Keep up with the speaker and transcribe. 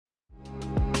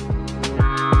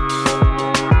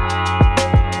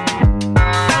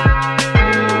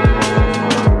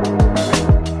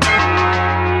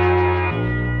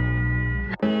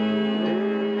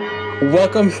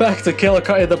Welcome back to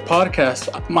Killikai, the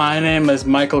podcast. My name is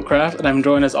Michael Kraft, and I'm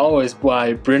joined as always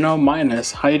by Bruno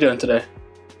Minus. How you doing today?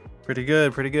 Pretty good.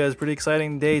 It's a pretty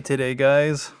exciting day today,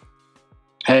 guys.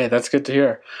 Hey, that's good to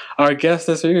hear. Our guest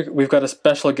this week, we've got a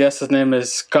special guest. His name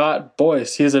is Scott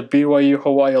Boyce. He is a BYU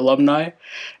Hawaii alumni,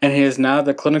 and he is now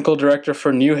the clinical director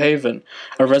for New Haven,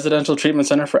 a residential treatment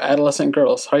center for adolescent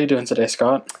girls. How are you doing today,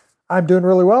 Scott? I'm doing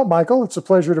really well, Michael. It's a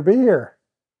pleasure to be here.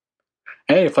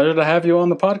 Hey, pleasure to have you on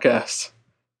the podcast.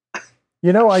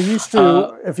 You know, I used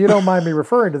to, if you don't mind me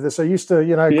referring to this, I used to,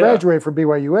 I graduated from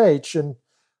BYUH, and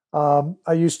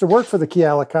I used to work for the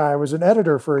Kealakai. I was an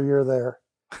editor for a year there.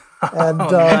 And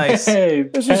nice.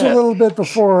 This was a little bit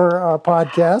before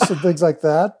podcasts and things like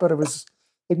that, but it was,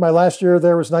 I think my last year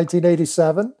there was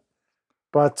 1987.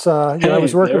 But I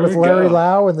was working with Larry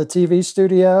Lau in the TV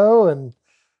studio and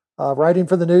writing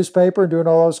for the newspaper and doing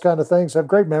all those kind of things. I have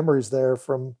great memories there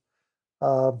from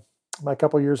my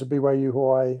couple of years at BYU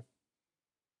Hawaii.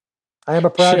 I am a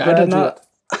proud graduate.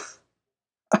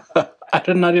 I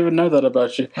did not even know that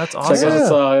about you. That's awesome. So I guess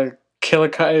it's a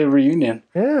Killikai reunion.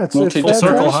 Yeah, it's full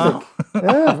circle, huh?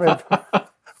 Yeah,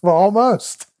 well,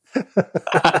 almost.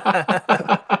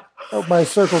 Hope my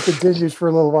circle continues for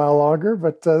a little while longer,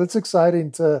 but it's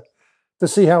exciting to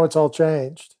see how it's all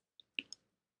changed.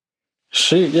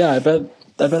 Shoot, yeah, I bet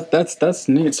that's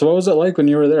neat. So what was it like when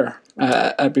you were there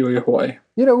at BYU Hawaii?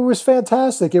 It was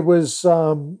fantastic. It was,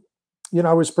 I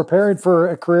was preparing for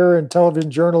a career in television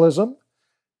journalism.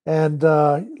 And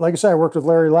like I said, I worked with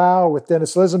Larry Lau, with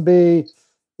Dennis Lisenby,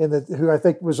 who I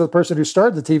think was the person who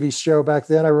started the TV show back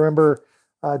then. I remember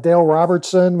Dale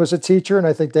Robertson was a teacher, and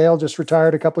I think Dale just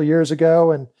retired a couple of years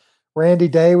ago. And Randy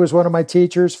Day was one of my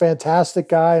teachers, fantastic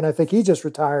guy, and I think he just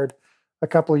retired a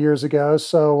couple of years ago.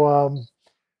 So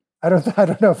I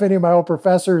don't know if any of my old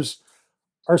professors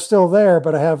are still there,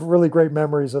 but I have really great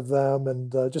memories of them,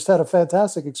 and just had a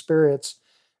fantastic experience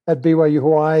at BYU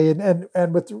Hawaii,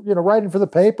 and with writing for the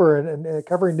paper and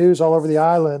covering news all over the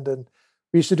island. And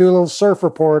we used to do a little surf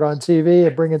report on TV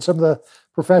and bring in some of the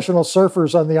professional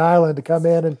surfers on the island to come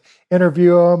in and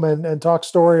interview them and talk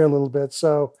story a little bit.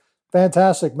 So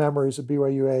fantastic memories of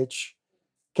BYUH.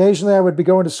 Occasionally I would be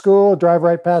going to school, drive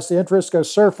right past the entrance, go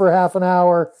surf for half an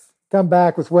hour, come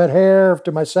back with wet hair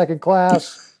to my second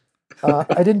class. I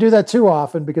didn't do that too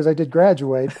often because I did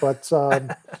graduate, but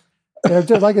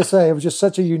like I say, it was just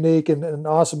such a unique and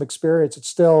awesome experience. It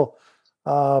still,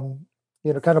 kind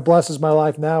of blesses my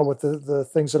life now with the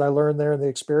things that I learned there and the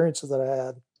experiences that I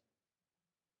had.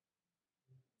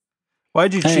 Why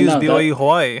did you choose BYU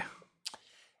Hawaii?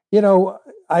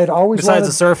 I had always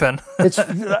besides the surfing.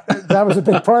 That was a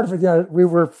big part of it.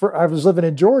 I was living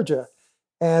in Georgia,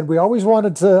 and I always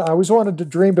wanted to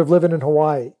dreamed of living in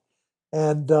Hawaii.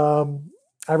 And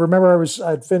I remember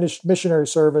I'd finished missionary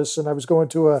service, and I was going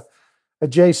to a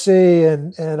JC,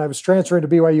 and I was transferring to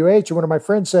BYUH, and one of my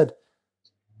friends said,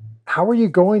 "How are you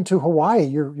going to Hawaii?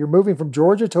 You're moving from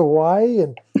Georgia to Hawaii?"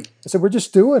 And I said, "We're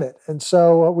just doing it." And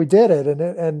so we did it,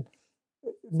 and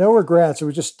no regrets. It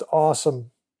was just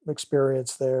awesome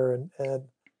experience there. And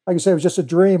like I said, it was just a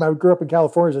dream. I grew up in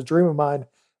California. It was a dream of mine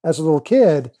as a little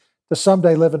kid to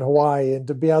someday live in Hawaii and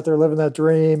to be out there living that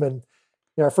dream. And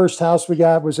our first house we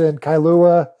got was in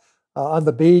Kailua on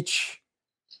the beach.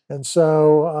 And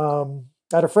so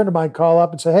I had a friend of mine call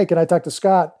up and say, "Hey, can I talk to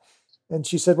Scott?" And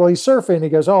she said, "Well, he's surfing." He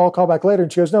goes, "Oh, I'll call back later."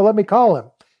 And she goes, "No, let me call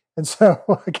him." And so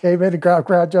I came in and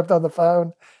crowd jumped on the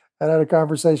phone and had a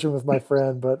conversation with my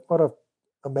friend. But what an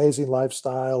amazing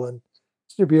lifestyle, and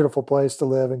it's a beautiful place to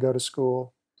live and go to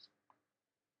school.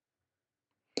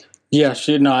 Yeah,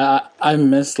 I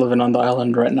miss living on the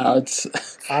island right now. It's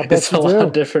a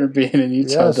lot different being in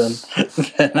Utah than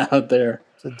out there.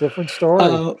 It's a different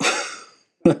story.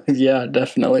 Yeah,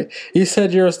 definitely. You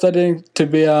said you were studying to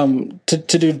be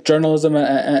to do journalism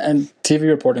and TV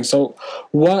reporting. So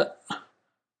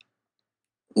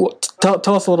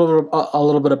tell us a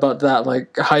little bit about that,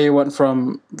 like how you went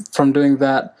from doing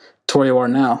that to where you are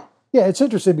now. Yeah, it's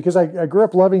interesting because I grew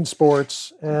up loving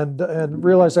sports and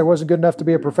realized I wasn't good enough to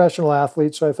be a professional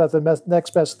athlete. So I thought the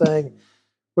next best thing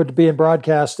would be in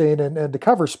broadcasting and to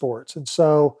cover sports. And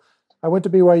so I went to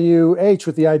BYUH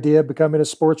with the idea of becoming a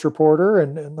sports reporter.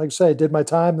 And like I say, I did my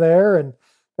time there and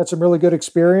got some really good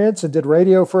experience and did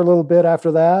radio for a little bit after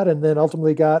that. And then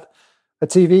ultimately got a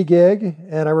TV gig.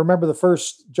 And I remember the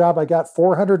first job I got,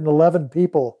 411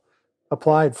 people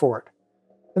applied for it.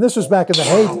 And this was back in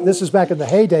the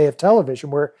heyday of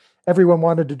television, where everyone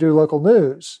wanted to do local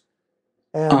news,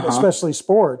 and especially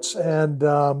sports. And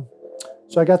so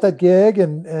I got that gig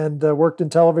and worked in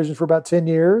television for about 10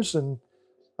 years, and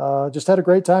just had a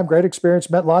great time, great experience.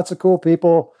 Met lots of cool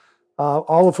people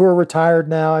all of who are retired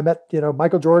now. I met,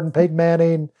 Michael Jordan, Peyton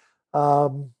Manning,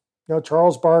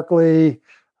 Charles Barkley,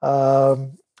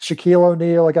 Shaquille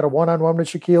O'Neal. I got a one-on-one with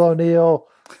Shaquille O'Neal,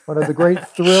 one of the great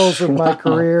thrills of my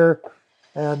career.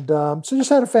 And so just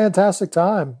had a fantastic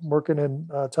time working in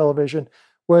television.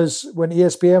 Was when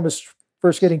ESPN was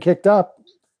first getting kicked up,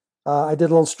 I did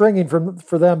a little stringing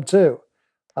for them too.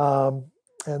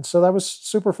 And so that was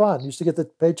super fun. Used to get the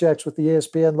paychecks with the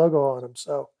ESPN logo on them.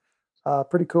 So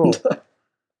pretty cool.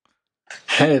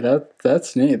 Hey,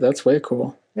 that's neat. That's way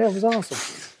cool. Yeah, it was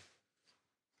awesome.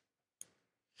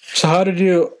 So how did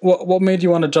you, what made you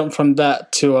want to jump from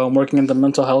that to working in the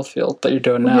mental health field that you're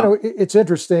doing now? It's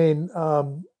interesting.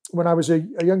 When I was a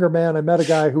younger man, I met a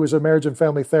guy who was a marriage and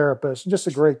family therapist, and just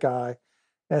a great guy,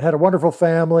 and had a wonderful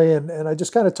family. And I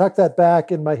just kind of tucked that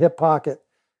back in my hip pocket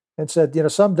and said,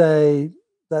 someday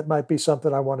that might be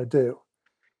something I want to do.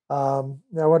 I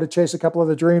wanted to chase a couple of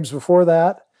the dreams before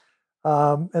that.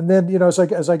 And then,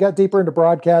 as I got deeper into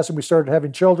broadcast and we started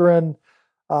having children,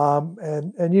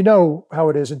 and you know how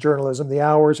it is in journalism, the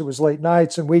hours, it was late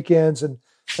nights and weekends and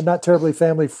not terribly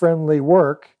family friendly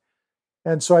work.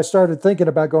 And so I started thinking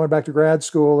about going back to grad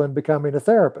school and becoming a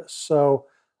therapist. So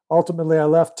ultimately I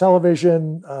left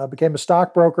television, became a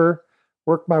stockbroker,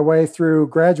 worked my way through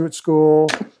graduate school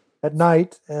at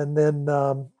night, and then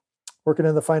working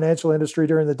in the financial industry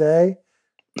during the day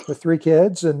with 3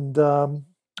 kids. And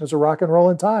it was a rock and roll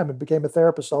in time, and became a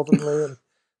therapist ultimately. And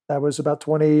that was about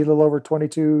a little over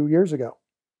 22 years ago.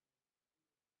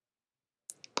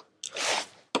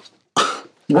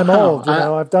 I'm old,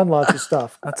 I've done lots of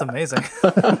stuff. That's amazing.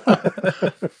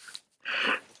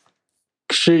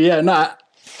 Sure, yeah, no.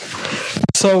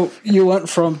 So you went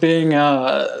from being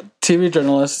a TV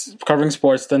journalist covering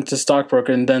sports, then to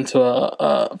stockbroker, and then to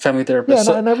a family therapist.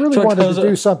 Yeah, and I really wanted to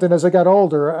do something as I got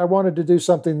older. I wanted to do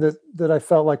something that I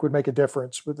felt like would make a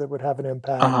difference, that would have an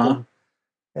impact. Uh-huh.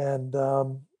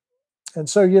 And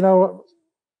so,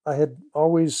 I had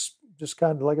always just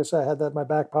kind of, like I said, I had that in my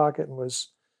back pocket and was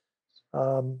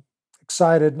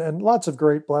excited, and lots of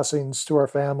great blessings to our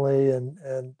family,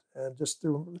 and just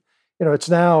through, it's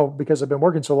now, because I've been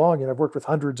working so long, I've worked with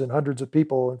hundreds and hundreds of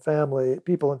people and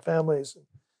families,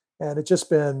 and it's just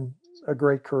been a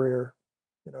great career,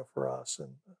 for us.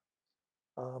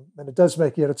 And it does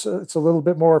make it's a little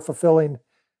bit more fulfilling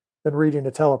than reading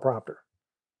a teleprompter.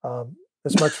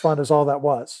 As much fun as all that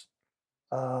was.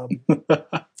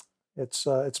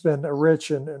 It's been a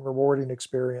rich and rewarding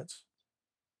experience.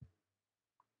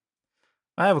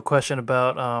 I have a question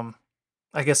about,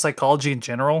 I guess, psychology in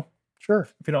general. Sure.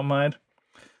 If you don't mind.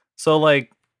 So,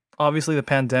 obviously the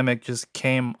pandemic just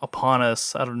came upon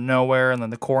us out of nowhere, and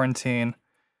then the quarantine.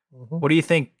 Mm-hmm. What do you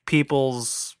think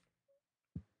people's,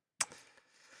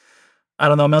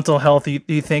 mental health, do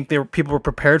you think people were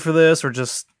prepared for this, or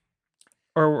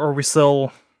are we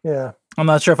still... Yeah. I'm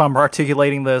not sure if I'm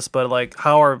articulating this, but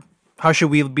how should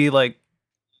we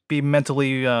be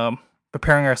mentally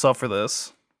preparing ourselves for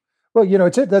this? Well,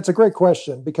 that's a great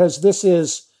question, because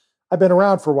I've been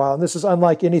around for a while, and this is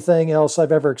unlike anything else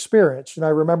I've ever experienced. I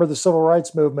remember the Civil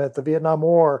Rights Movement, the Vietnam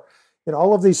War,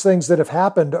 all of these things that have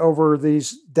happened over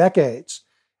these decades,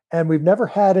 and we've never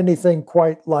had anything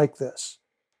quite like this.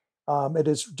 It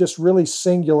is just really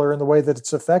singular in the way that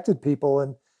it's affected people.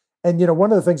 And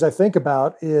one of the things I think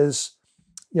about is,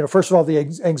 first of all, the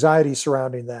anxiety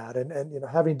surrounding that, and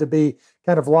having to be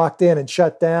kind of locked in and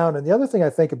shut down. And the other thing I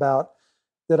think about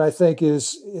that I think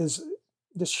is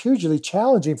just hugely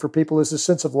challenging for people is the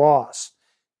sense of loss.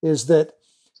 Is that,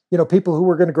 people who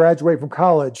were going to graduate from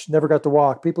college never got to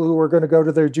walk. People who were going to go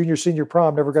to their junior, senior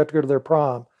prom never got to go to their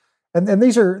prom. And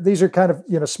these are kind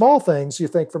of, small things, you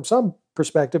think, from some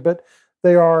perspective, but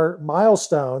they are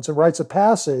milestones and rites of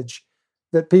passage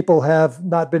that people have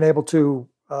not been able to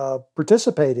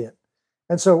participate in.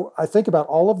 And so I think about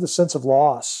all of the sense of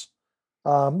loss.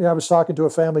 I was talking to a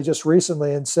family just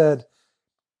recently and said,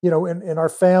 in our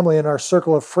family, in our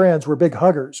circle of friends, we're big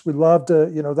huggers. We love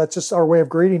to, that's just our way of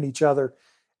greeting each other.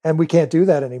 And we can't do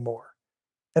that anymore.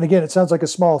 And again, it sounds like a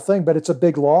small thing, but it's a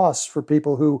big loss for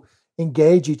people who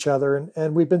engage each other.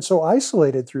 And we've been so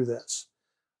isolated through this.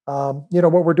 What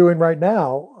we're doing right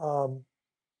now,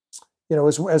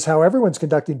 as how everyone's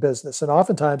conducting business, and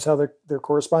oftentimes how they're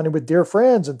corresponding with dear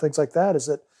friends and things like that, is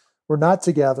that we're not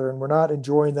together and we're not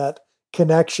enjoying that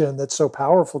connection that's so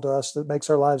powerful to us, that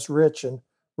makes our lives rich and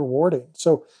rewarding.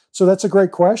 So that's a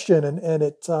great question, and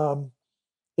it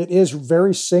is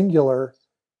very singular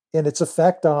in its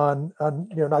effect on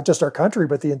not just our country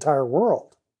but the entire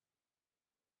world.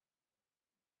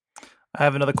 I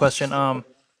have another question.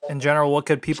 In general, what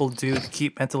could people do to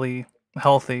keep mentally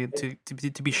healthy,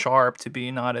 to be sharp, to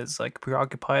be not as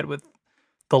preoccupied with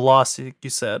the loss you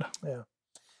said. Yeah.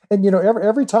 And,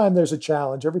 every time there's a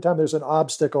challenge, every time there's an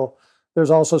obstacle, there's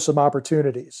also some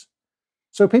opportunities.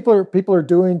 So people are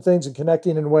doing things and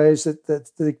connecting in ways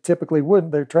that they typically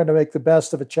wouldn't. They're trying to make the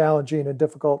best of a challenging and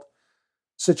difficult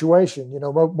situation.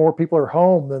 More people are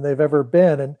home than they've ever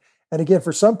been. And again,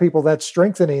 for some people, that's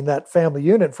strengthening that family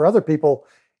unit. For other people,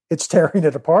 it's tearing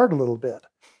it apart a little bit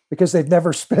because they've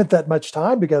never spent that much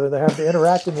time together. They have to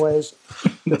interact in ways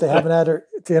that they haven't had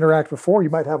to interact before. You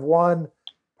might have one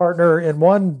partner in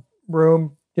one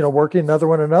room, working, another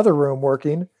one in another room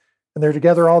working, and they're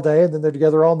together all day and then they're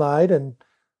together all night. And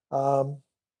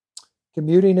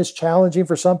commuting is challenging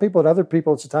for some people. And other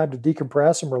people, it's a time to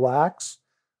decompress and relax.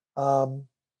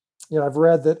 I've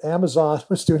read that Amazon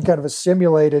was doing kind of a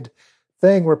simulated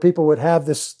thing where people would have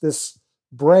this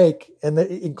break, and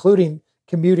including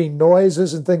commuting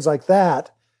noises and things like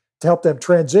that, to help them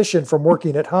transition from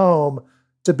working at home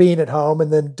to being at home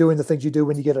and then doing the things you do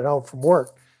when you get at home from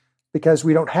work, because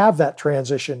we don't have that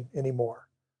transition anymore.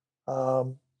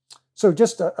 So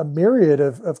just a myriad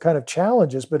of kind of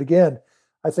challenges. But again,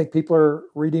 I think people are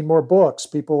reading more books.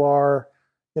 People are,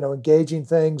 engaging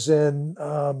things in,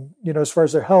 as far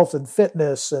as their health and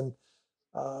fitness and,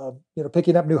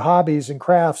 picking up new hobbies and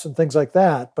crafts and things like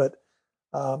that. But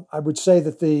I would say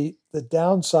that the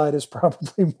downside is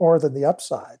probably more than the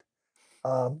upside.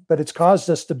 But it's caused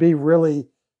us to be really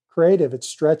creative. It's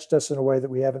stretched us in a way that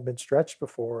we haven't been stretched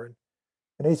before.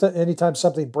 And anytime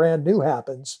something brand new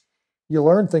happens, you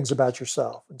learn things about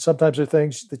yourself. And sometimes they're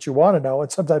things that you want to know,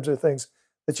 and sometimes they're things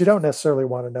that you don't necessarily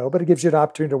want to know, but it gives you an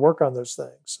opportunity to work on those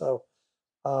things. So,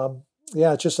 I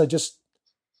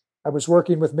was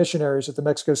working with missionaries at the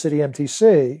Mexico City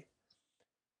MTC,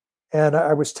 and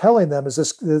I was telling them as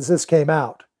this came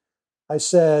out, I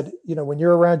said, when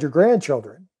you're around your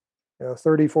grandchildren,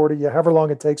 30, 40, however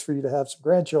long it takes for you to have some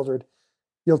grandchildren,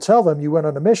 you'll tell them you went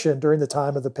on a mission during the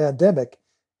time of the pandemic,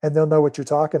 and they'll know what you're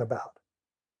talking about,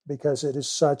 because it is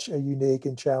such a unique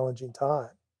and challenging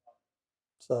time.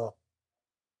 So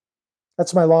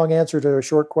that's my long answer to a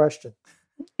short question.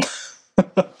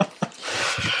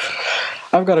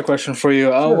 I've got a question for you.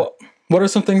 Sure. What are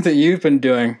some things that you've been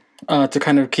doing to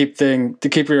kind of keep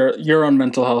your own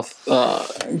mental health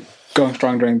going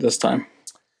strong during this time?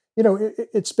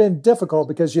 It's been difficult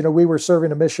because, we were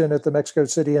serving a mission at the Mexico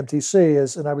City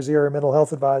MTC and I was the area mental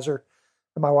health advisor,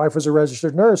 and my wife was a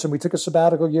registered nurse, and we took a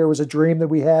sabbatical year. It was a dream that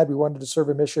we had. We wanted to serve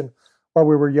a mission while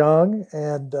we were young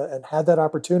and had that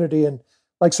opportunity. And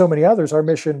like so many others, our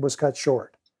mission was cut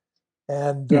short.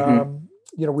 And,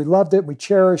 we loved it. We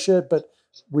cherish it, but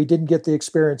we didn't get the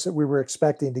experience that we were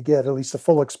expecting to get, at least the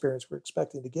full experience we were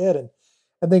expecting to get. And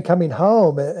then coming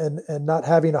home and not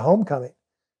having a homecoming,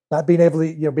 not being able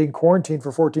to, being quarantined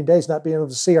for 14 days, not being able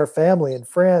to see our family and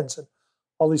friends and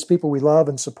all these people we love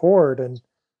and support. And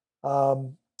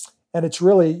it's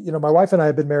really, my wife and I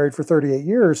have been married for 38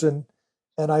 years and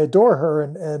I adore her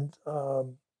and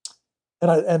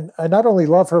I not only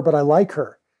love her, but I like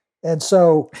her. And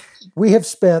so we have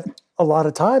spent a lot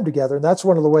of time together. And that's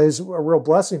one of the ways, a real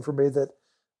blessing for me, that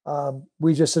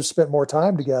we just have spent more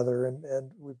time together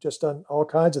and we've just done all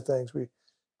kinds of things. We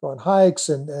go on hikes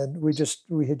and we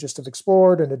had just have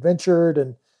explored and adventured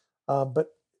and, but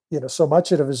so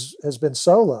much of it has been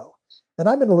solo. And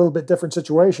I'm in a little bit different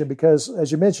situation because,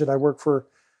 as you mentioned, I work for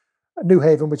New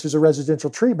Haven, which is a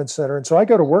residential treatment center. And so I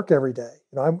go to work every day.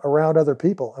 I'm around other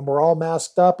people and we're all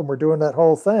masked up and we're doing that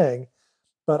whole thing,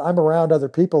 but I'm around other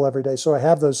people every day. So I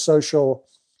have those social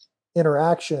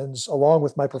interactions along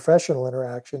with my professional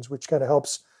interactions, which kind of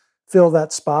helps fill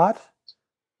that spot.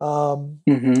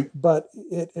 But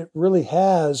it really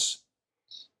has,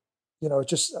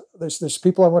 just there's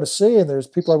people I want to see and there's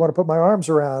people I want to put my arms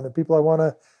around and people I want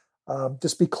to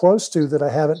just be close to that I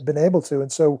haven't been able to.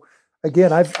 And so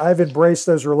again, I've embraced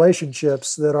those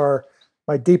relationships that are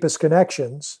my deepest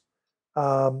connections,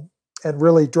 and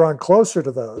really drawn closer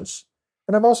to those.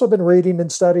 And I've also been reading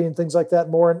and studying things like that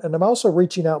more. And I'm also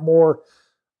reaching out more.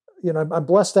 I'm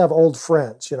blessed to have old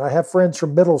friends. I have friends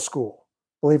from middle school,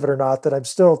 believe it or not, that I'm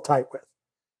still tight with.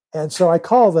 And so I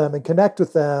call them and connect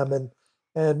with them.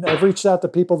 And I've reached out to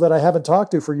people that I haven't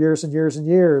talked to for years and years and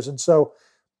years. And so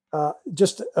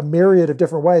just a myriad of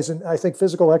different ways. And I think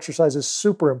physical exercise is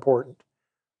super important,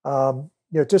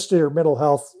 just to your mental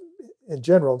health in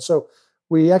general. And so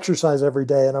we exercise every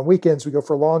day. And on weekends, we go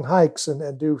for long hikes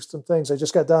and do some things. I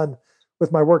just got done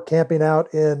with my work camping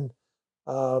out in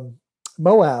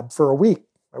Moab for a week.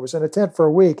 I was in a tent for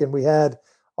a week, and we had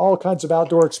all kinds of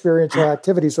outdoor experiential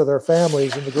activities with our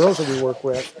families and the girls that we work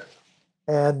with.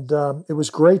 And it was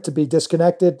great to be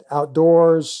disconnected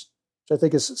outdoors, which I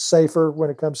think is safer when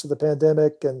it comes to the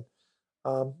pandemic. And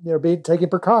taking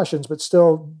precautions, but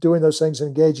still doing those things and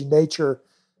engaging nature.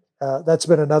 That's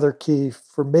been another key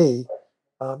for me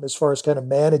as far as kind of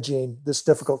managing this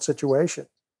difficult situation.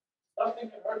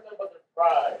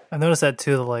 I noticed that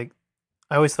too. Like,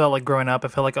 I always felt like growing up, I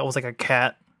felt like I was like a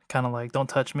cat, kind of like, don't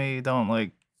touch me, don't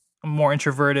like. I'm more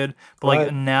introverted, but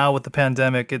like now with the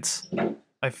pandemic,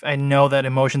 I know that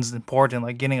emotions is important.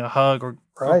 Like getting a hug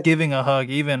or giving a hug,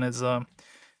 even is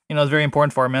it's very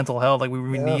important for our mental health. Like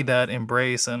we need that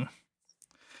embrace, and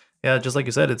just like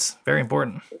you said, it's very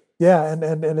important. Yeah, and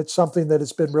it's something that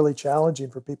has been really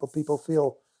challenging for people. People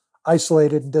feel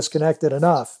isolated and disconnected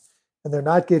enough, and they're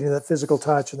not getting that physical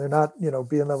touch, and they're not,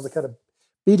 being able to kind of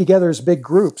be together as big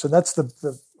groups. And that's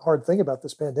the hard thing about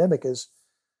this pandemic is,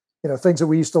 things that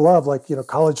we used to love, like,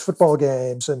 college football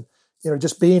games and,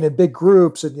 just being in big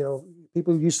groups and,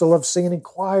 people who used to love singing in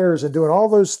choirs and doing all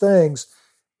those things,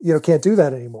 can't do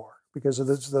that anymore because of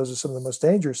those are some of the most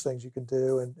dangerous things you can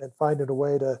do. And finding a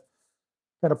way to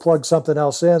kind of plug something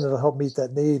else in that'll help meet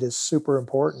that need is super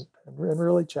important and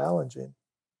really challenging.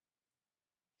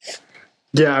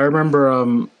 Yeah, I remember,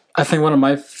 I think one of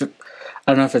my, I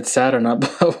don't know if it's sad or not,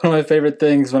 but one of my favorite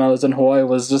things when I was in Hawaii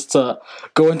was just to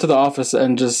go into the office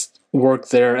and just work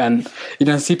there and,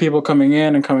 see people coming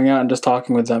in and coming out and just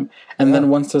talking with them. And then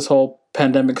once this whole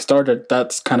pandemic started,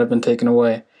 that's kind of been taken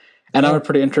away. And I'm a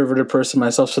pretty introverted person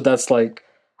myself, so that's like,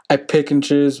 I pick and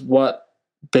choose what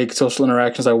big social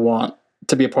interactions I want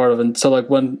to be a part of. And so like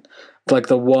when, like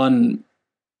the one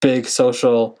big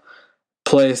social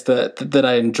place that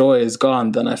I enjoy is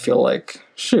gone, then I feel like,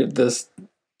 shoot, this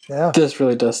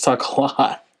really does suck a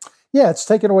lot. Yeah, it's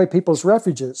taken away people's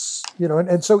refuges,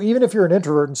 and so even if you're an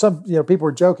introvert, and some, people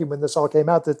were joking when this all came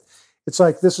out that it's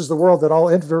like, this is the world that all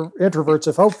introverts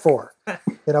have hoped for.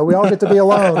 We all get to be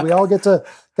alone. We all get to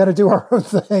kind of do our own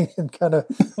thing and kind of.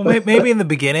 Well, maybe in the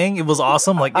beginning it was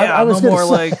awesome. Like, I'm no more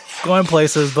like going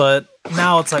places, but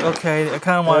now it's like, okay, I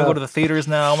kind of want to go to the theaters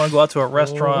now. I want to go out to a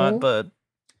restaurant, but.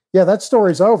 Yeah, that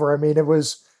story's over. I mean,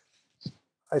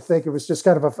 I think it was just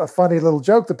kind of a funny little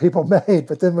joke that people made.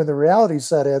 But then when the reality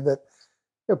set in that,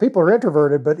 people are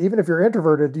introverted, but even if you're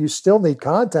introverted, you still need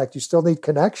contact. You still need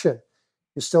connection.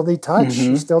 You still need touch.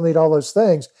 Mm-hmm. You still need all those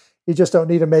things. You just don't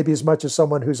need them maybe as much as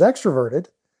someone who's extroverted,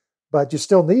 but you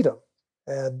still need them.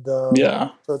 And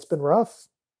so it's been rough.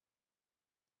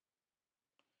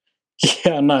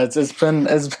 Yeah, no, it's been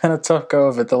a tough go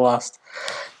of it the last,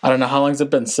 I don't know, how long has it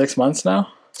been? 6 months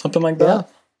now? Something like that?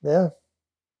 Yeah.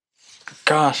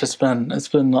 Gosh, it's been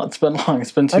long. It's been too long.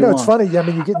 I know, it's funny. I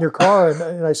mean, you get in your car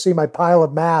and I see my pile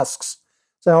of masks.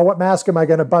 So what mask am I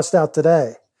going to bust out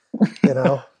today?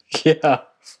 Yeah.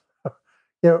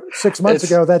 6 months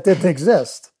ago, that didn't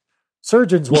exist.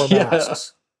 Surgeons wore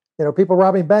masks. People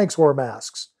robbing banks wore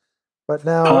masks. But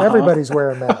now everybody's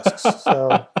wearing masks.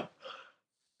 So.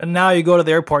 And now you go to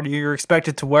the airport, you're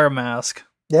expected to wear a mask.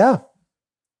 Yeah.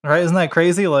 Right? Isn't that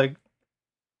crazy? Like,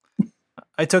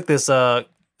 I took this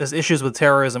issues with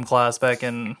terrorism class back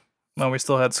in when we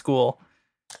still had school.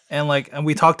 And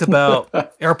we talked about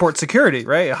airport security,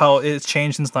 right? How it's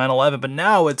changed since 9/11, but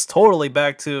now it's totally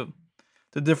back to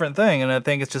the different thing. And I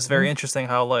think it's just very interesting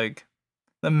how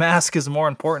the mask is more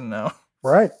important now.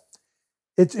 Right.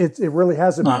 It really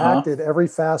has impacted every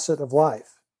facet of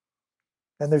life.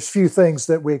 And there's few things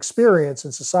that we experience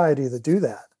in society that do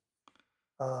that.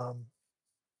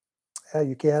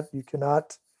 You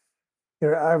cannot.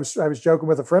 I was joking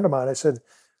with a friend of mine. I said,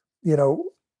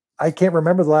 I can't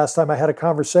remember the last time I had a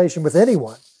conversation with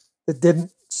anyone that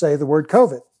didn't say the word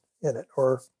COVID in it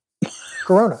or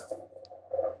Corona.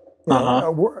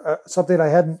 Something I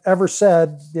hadn't ever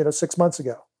said, 6 months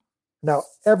ago. Now,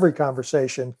 every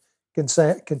conversation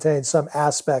contains some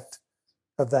aspect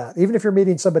of that, even if you're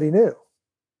meeting somebody new.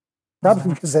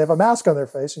 Probably because they have a mask on their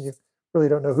face and you really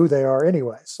don't know who they are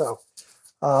anyway. So,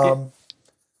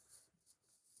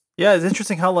 yeah, it's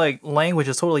interesting how language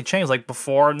has totally changed. Like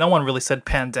before, no one really said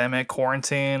pandemic,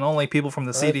 quarantine. Only people from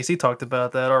the CDC talked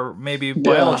about that, or maybe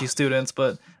biology students.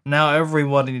 But now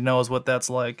everybody knows what that's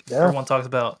like. Yeah. Everyone talks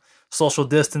about social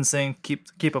distancing,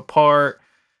 keep apart.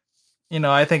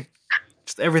 I think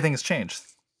just everything has changed.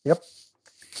 Yep,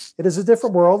 it is a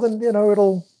different world, and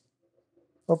it'll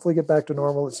hopefully get back to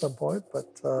normal at some point. But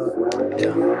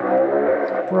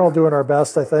we're all doing our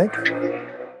best, I think.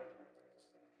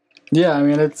 Yeah, I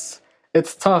mean, it's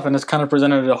tough, and it's kind of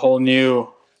presented a whole new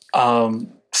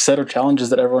set of challenges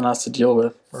that everyone has to deal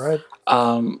with. Right.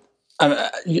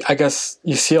 I guess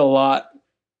you see a lot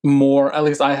more, at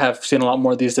least I have seen a lot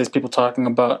more these days, people talking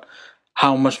about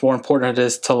how much more important it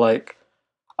is to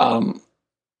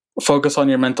focus on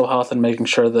your mental health and making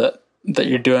sure that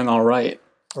you're doing all right.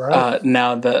 Right.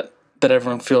 Now that that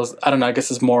everyone feels, I don't know, I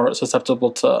guess is more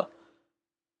susceptible to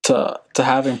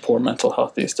having poor mental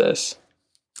health these days.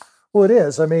 Well, it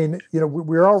is. I mean,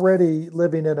 we're already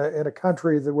living in a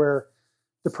country where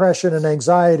depression and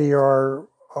anxiety are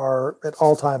at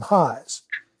all-time highs,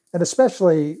 and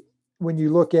especially when you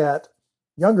look at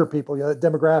younger people, the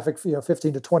demographic,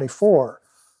 15 to 24,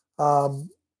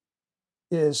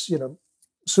 is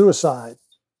suicide,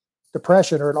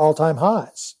 depression are at all-time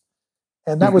highs,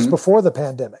 and that was before the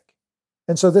pandemic.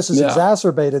 And so this has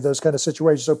exacerbated those kind of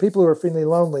situations. So people who are feeling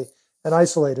lonely and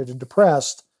isolated and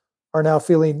depressed are now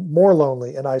feeling more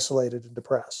lonely and isolated and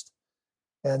depressed.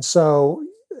 And so,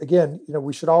 again,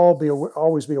 we should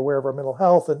always be aware of our mental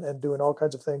health and doing all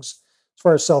kinds of things as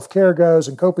far as self-care goes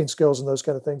and coping skills and those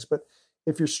kind of things. But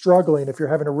if you're struggling, if you're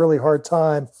having a really hard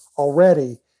time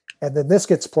already, and then this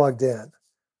gets plugged in,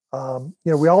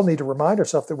 we all need to remind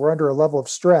ourselves that we're under a level of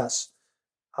stress.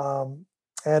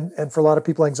 And for a lot of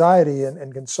people, anxiety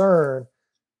and concern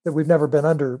that we've never been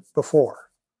under before.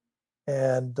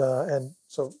 And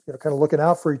so, kind of looking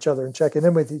out for each other and checking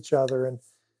in with each other, and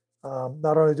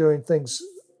not only doing things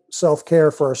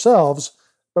self-care for ourselves,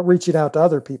 but reaching out to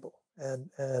other people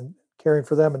and caring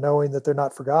for them and knowing that they're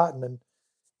not forgotten. And,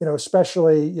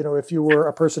 especially, if you were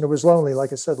a person who was lonely,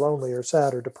 like I said, lonely or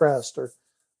sad or depressed or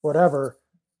whatever,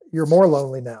 you're more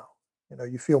lonely now.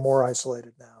 You feel more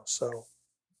isolated now. So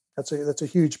that's a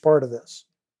huge part of this.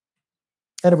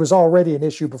 And it was already an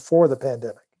issue before the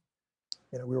pandemic.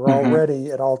 We were already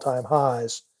at all-time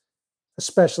highs,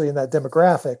 especially in that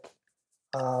demographic,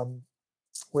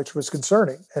 which was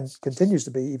concerning and continues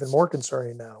to be even more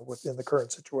concerning now within the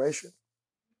current situation.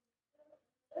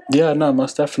 Yeah, no,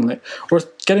 most definitely. We're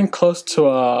getting close to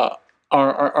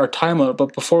our time limit,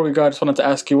 but before we go, I just wanted to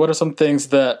ask you, what are some things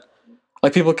that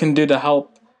people can do to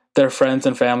help their friends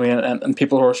and family and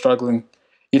people who are struggling,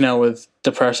 with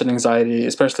depression, anxiety,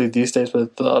 especially these days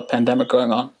with the pandemic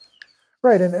going on?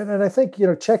 Right. And I think,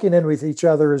 checking in with each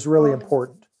other is really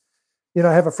important.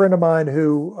 I have a friend of mine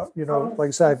who, like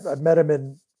I said, I met him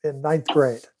in ninth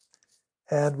grade,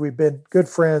 and we've been good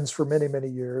friends for many, many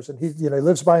years. And he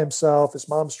lives by himself. His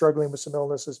mom's struggling with some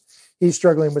illnesses. He's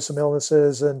struggling with some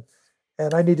illnesses, and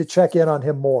I need to check in on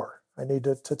him more. I need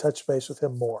to touch base with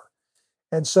him more.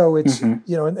 And so it's,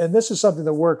 and this is something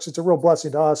that works. It's a real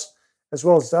blessing to us as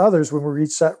well as to others when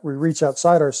we reach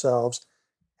outside ourselves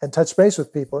and touch base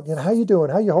with people. How you doing?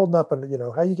 How you holding up? And,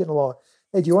 how you getting along?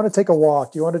 Hey, do you want to take a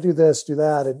walk? Do you want to do this, do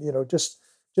that? And,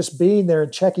 just being there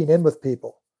and checking in with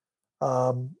people.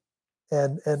 And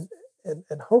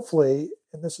hopefully,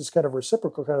 and this is kind of a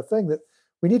reciprocal kind of thing, that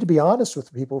we need to be honest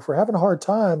with people. If we're having a hard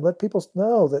time, let people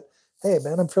know that, hey,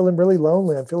 man, I'm feeling really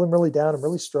lonely. I'm feeling really down. I'm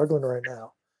really struggling right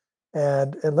now.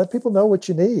 And let people know what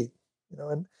you need,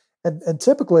 and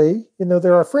typically,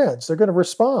 they're our friends. They're going to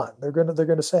respond. They're going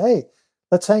to say, hey,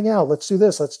 let's hang out. Let's do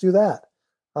this. Let's do that.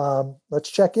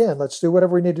 Let's check in. Let's do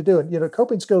whatever we need to do. And,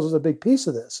 coping skills is a big piece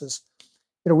of this. Is,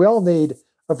 we all need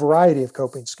a variety of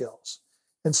coping skills.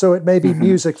 And so it may be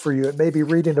music for you. It may be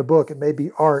reading a book. It may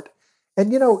be art.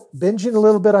 And, binging a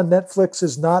little bit on Netflix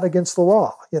is not against the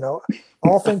law.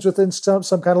 All things within some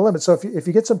kind of limit. So if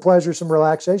you get some pleasure, some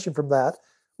relaxation from that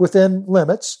within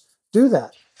limits, do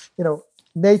that.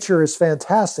 Nature is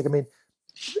fantastic. I mean,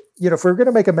 if we're going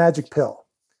to make a magic pill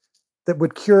that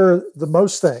would cure the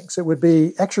most things, it would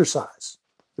be exercise.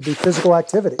 It would be physical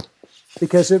activity,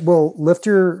 because it will lift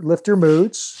your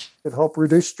moods. It'll help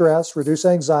reduce stress, reduce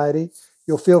anxiety.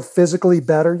 You'll feel physically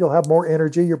better. You'll have more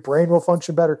energy. Your brain will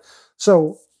function better.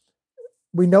 So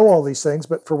we know all these things,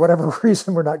 but for whatever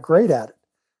reason, we're not great at it.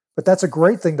 But that's a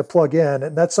great thing to plug in,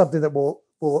 and that's something that will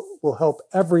help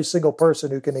every single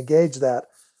person who can engage that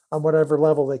on whatever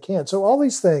level they can. So all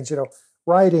these things,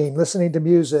 writing, listening to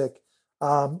music,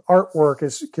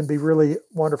 artwork can be really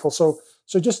wonderful. So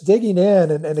just digging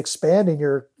in and expanding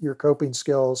your coping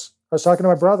skills. I was talking to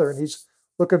my brother, and he's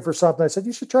looking for something. I said,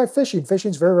 you should try fishing.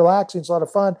 Fishing's very relaxing. It's a lot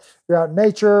of fun. You're out in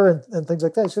nature and things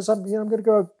like that. He says, I'm going to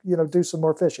go, do some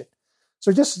more fishing.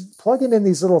 So just plugging in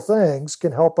these little things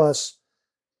can help us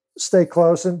stay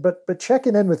close, but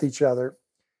checking in with each other.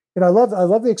 I love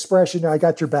the expression, I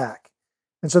got your back.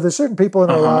 And so there's certain people in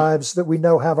our lives that we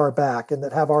know have our back and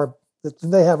that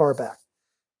they have our back.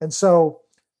 And so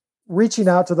reaching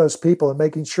out to those people and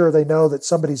making sure they know that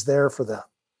somebody's there for them.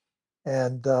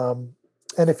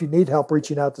 And if you need help,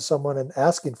 reaching out to someone and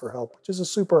asking for help, which is a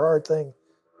super hard thing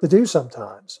to do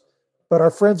sometimes. But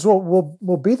our friends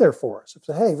will be there for us. If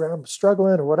they say, hey, I'm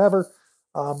struggling or whatever,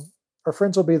 our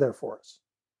friends will be there for us.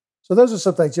 So those are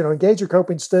some things, engage your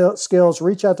coping skills,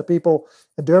 reach out to people,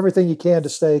 and do everything you can to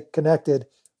stay connected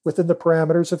within the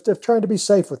parameters of trying to be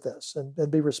safe with this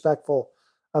and be respectful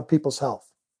of people's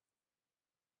health.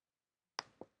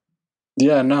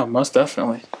 Yeah, no, most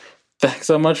definitely. Thanks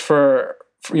so much for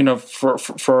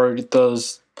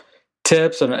those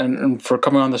tips and for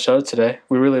coming on the show today.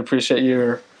 We really appreciate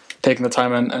you taking the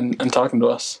time and talking to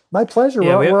us. My pleasure.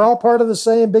 Yeah, we're all part of the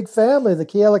same big family, the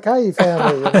Kealakai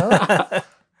family, you know?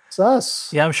 It's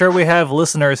us. Yeah, I'm sure we have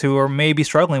listeners who are maybe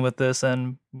struggling with this,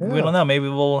 and we don't know. Maybe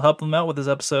we'll help them out with this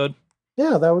episode.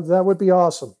 Yeah, that would be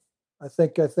awesome. I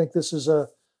think this is a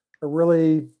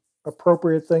really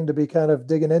appropriate thing to be kind of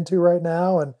digging into right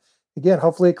now. And again,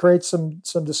 hopefully it creates some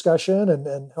discussion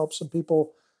and helps some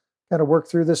people kind of work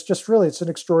through this. Just really, it's an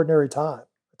extraordinary time,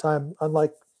 a time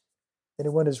unlike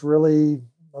anyone is really,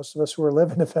 most of us who are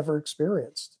living have ever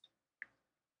experienced.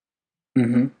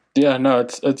 Mm-hmm. Yeah, no,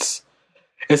 it's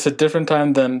a different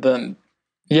time than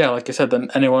like you said, than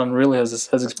anyone really has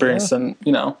experienced in,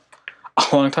 a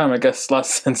long time, I guess,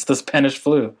 since the Spanish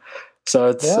flu. So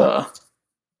it's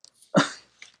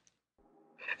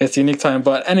it's a unique time.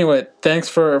 But anyway, thanks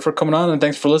for coming on, and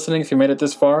thanks for listening if you made it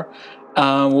this far.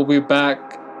 We'll be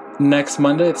back next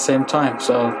Monday at the same time.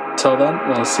 So till then,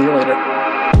 we'll see you later.